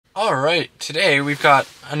Alright, today we've got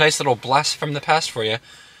a nice little blast from the past for you.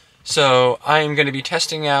 So I'm going to be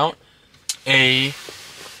testing out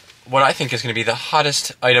what I think is going to be the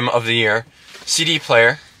hottest item of the year, CD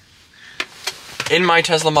player, in my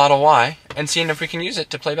Tesla Model Y, and seeing if we can use it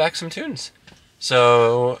to play back some tunes.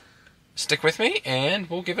 So stick with me and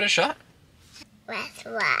we'll give it a shot. That's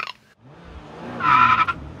right.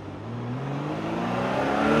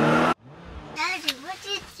 Daddy, what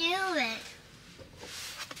are you doing?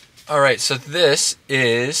 Alright, so this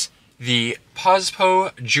is the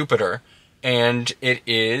POSSPO Jupiter, and it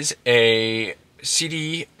is a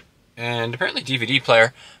CD and apparently DVD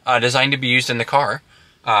player designed to be used in the car.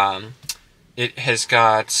 It has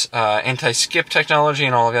got anti-skip technology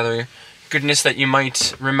and all of the other goodness that you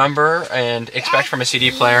might remember and expect from a CD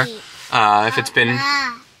player if it's been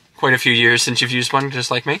quite a few years since you've used one, just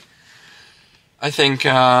like me. I think,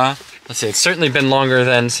 let's see, it's certainly been longer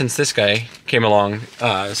than since this guy came along,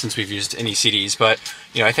 since we've used any CDs, but,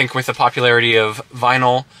 you know, I think with the popularity of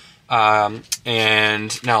vinyl,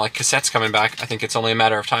 and now like cassettes coming back, I think it's only a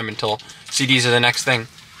matter of time until CDs are the next thing.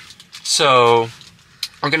 So,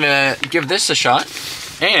 I'm gonna give this a shot,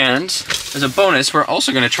 and as a bonus, we're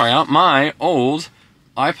also gonna try out my old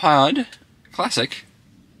iPod Classic.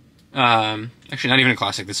 Actually, not even a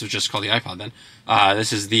Classic, this was just called the iPod then.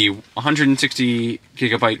 This is the 160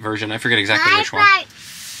 gigabyte version. I forget exactly which one.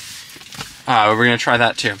 We're going to try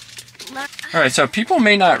that too. Alright, so people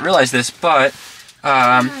may not realize this, but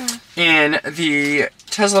in the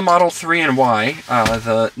Tesla Model 3 and Y,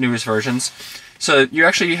 the newest versions, so you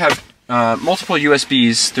actually have multiple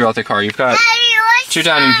USBs throughout the car. You've got two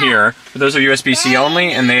down in here, but those are USB-C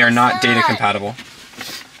only, and they are not data compatible.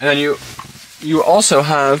 And then you also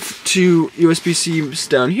have two USB-Cs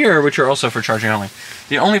down here, which are also for charging only.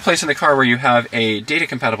 The only place in the car where you have a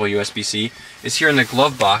data-compatible USB-C is here in the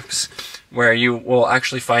glove box, where you will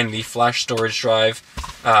actually find the flash storage drive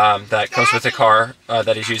that goes with the car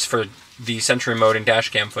that is used for the Sentry mode and dash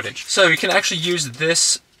cam footage. So you can actually use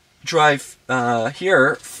this drive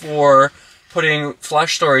here for putting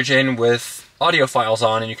flash storage in with audio files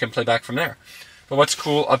on, and you can play back from there. But what's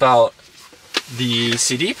cool about the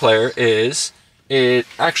CD player is it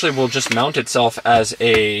actually will just mount itself as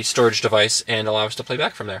a storage device and allow us to play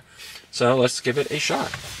back from there. So let's give it a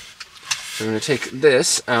shot. So I'm going to take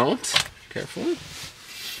this out carefully.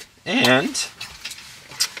 And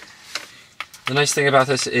the nice thing about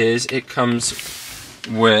this is it comes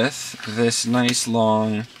with this nice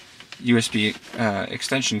long USB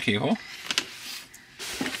extension cable.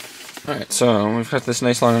 Alright, so we've got this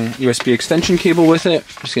nice long USB extension cable with it.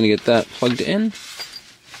 I'm just going to get that plugged in.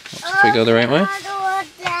 If we go the right way.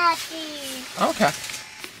 Okay.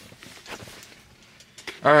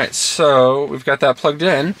 Alright, so we've got that plugged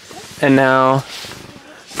in. And now,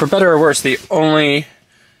 for better or worse, the only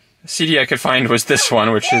CD I could find was this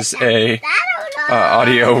one, which is a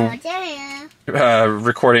audio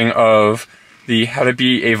recording of the How to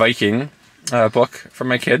Be a Viking book from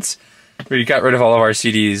my kids. We got rid of all of our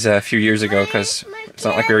CDs a few years ago because it's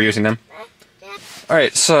not like we were using them.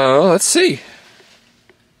 Alright, so let's see.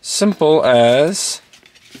 Simple as...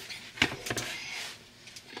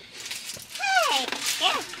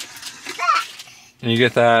 And you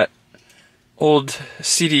get that old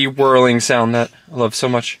CD whirling sound that I love so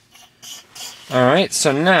much. Alright,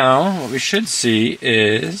 so now what we should see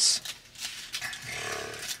is...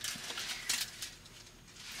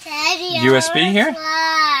 USB here.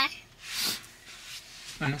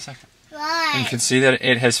 In a second. And you can see that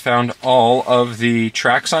it has found all of the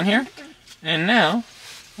tracks on here. And now,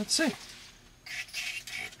 let's see.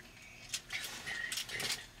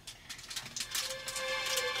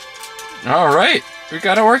 Alright, we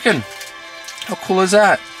got it working. How cool is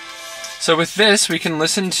that? So with this, we can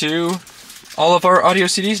listen to all of our audio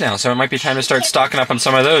CDs now. So it might be time to start stocking up on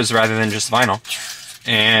some of those rather than just vinyl.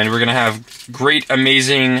 And we're going to have great,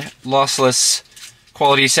 amazing, lossless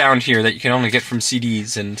quality sound here that you can only get from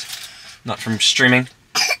CDs and not from streaming.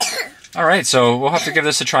 Alright, so we'll have to give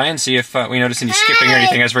this a try and see if we notice any skipping or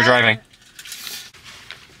anything as we're driving.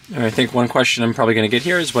 I think one question I'm probably going to get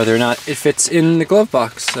here is whether or not it fits in the glove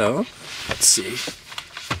box. So, let's see.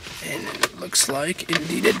 And it looks like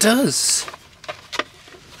indeed it does.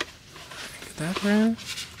 Get that around.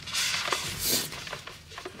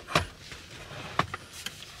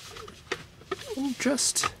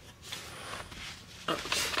 Just...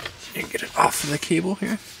 You get it off of the cable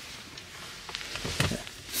here.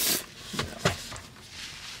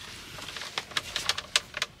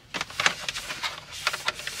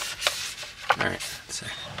 Alright, let's see.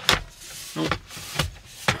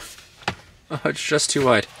 Oh, it's just too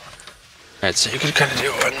wide. Alright, so you can kind of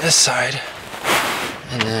do it on this side.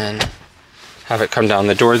 and then have it come down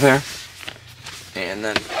the door there. And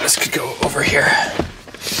then this could go over here.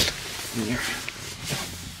 And your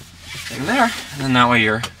thing there. And then that way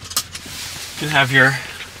you can have your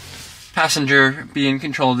passenger be in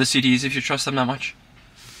control of the CDs if you trust them that much.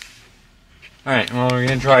 Alright, well, we're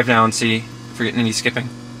gonna drive now and see if we're getting any skipping.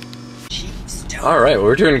 Alright, well,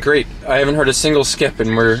 we're doing great. I haven't heard a single skip,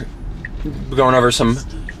 and we're going over some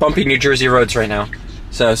bumpy New Jersey roads right now.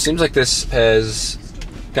 So it seems like this has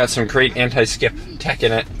got some great anti-skip tech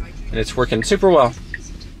in it, and it's working super well.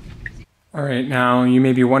 Alright, now you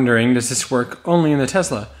may be wondering, does this work only in the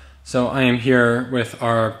Tesla? So I am here with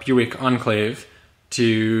our Buick Enclave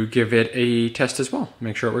to give it a test as well.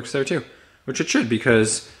 Make sure it works there too. Which it should,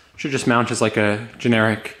 because it should just mount as like a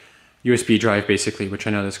generic USB drive basically, which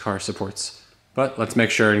I know this car supports. But let's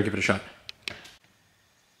make sure and give it a shot.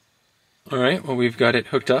 Alright, well, we've got it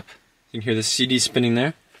hooked up. You can hear the CD spinning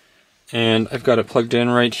there. And I've got it plugged in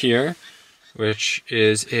right here, which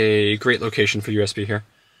is a great location for USB here.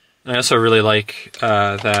 And I also really like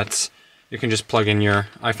that you can just plug in your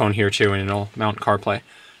iPhone here too and it'll mount CarPlay.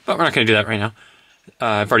 But we're not going to do that right now.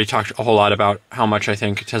 I've already talked a whole lot about how much I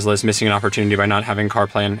think Tesla is missing an opportunity by not having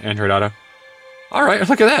CarPlay and Android Auto. Alright,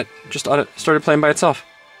 look at that. Just started playing by itself.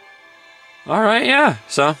 Alright, yeah.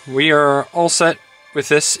 So we are all set with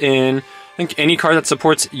this in, I think, any car that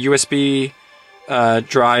supports USB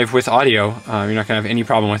drive with audio. You're not going to have any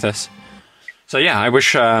problem with this. So yeah, I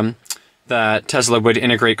wish that Tesla would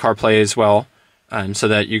integrate CarPlay as well, so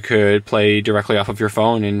that you could play directly off of your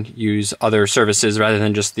phone and use other services rather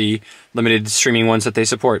than just the limited streaming ones that they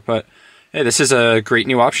support. But hey, this is a great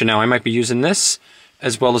new option now. I might be using this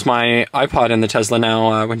as well as my iPod in the Tesla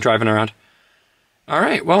now when driving around.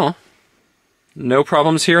 Alright, well, no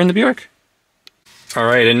problems here in the Buick.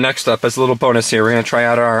 Alright, and next up, as a little bonus here, we're going to try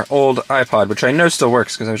out our old iPod, which I know still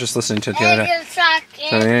works because I was just listening to it the other day.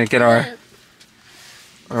 So we're going to get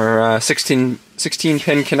our 16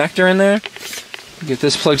 pin connector in there. Get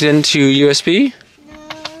this plugged into USB.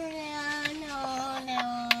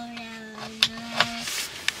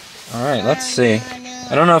 Alright, let's see.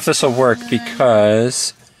 I don't know if this will work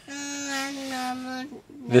because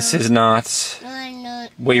this is not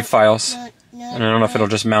wave files. And I don't know if it'll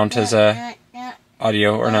just mount as a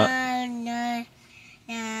audio or not.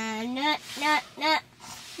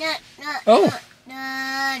 Oh!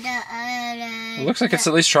 It looks like it's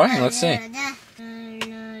at least trying. Let's see.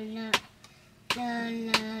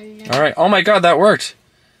 Alright, oh my god, that worked!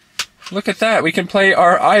 Look at that, we can play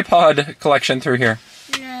our iPod collection through here.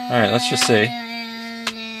 Alright, let's just see.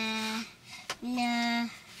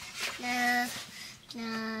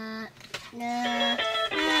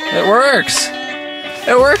 It works!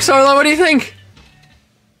 It works, Arlo, what do you think?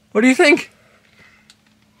 What do you think?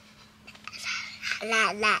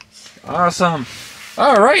 Awesome.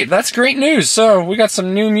 Alright, that's great news. So, we got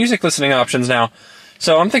some new music listening options now.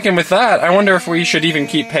 So I'm thinking with that, I wonder if we should even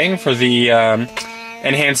keep paying for the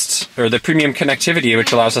enhanced, or the premium connectivity,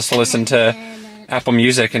 which allows us to listen to Apple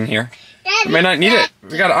Music in here. We may not need it.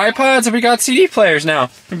 We got iPods and we got CD players now.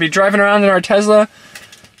 We'll be driving around in our Tesla,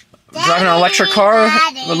 driving an electric car,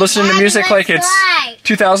 listening to music like it's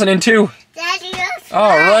 2002.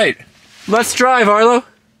 Alright, let's drive, Arlo.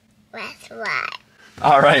 Let's ride.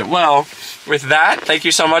 Alright, well, with that, thank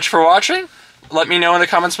you so much for watching. Let me know in the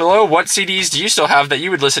comments below, what CDs do you still have that you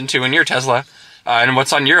would listen to in your Tesla, and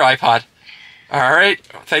what's on your iPod. Alright,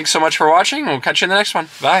 thanks so much for watching, we'll catch you in the next one.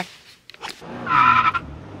 Bye.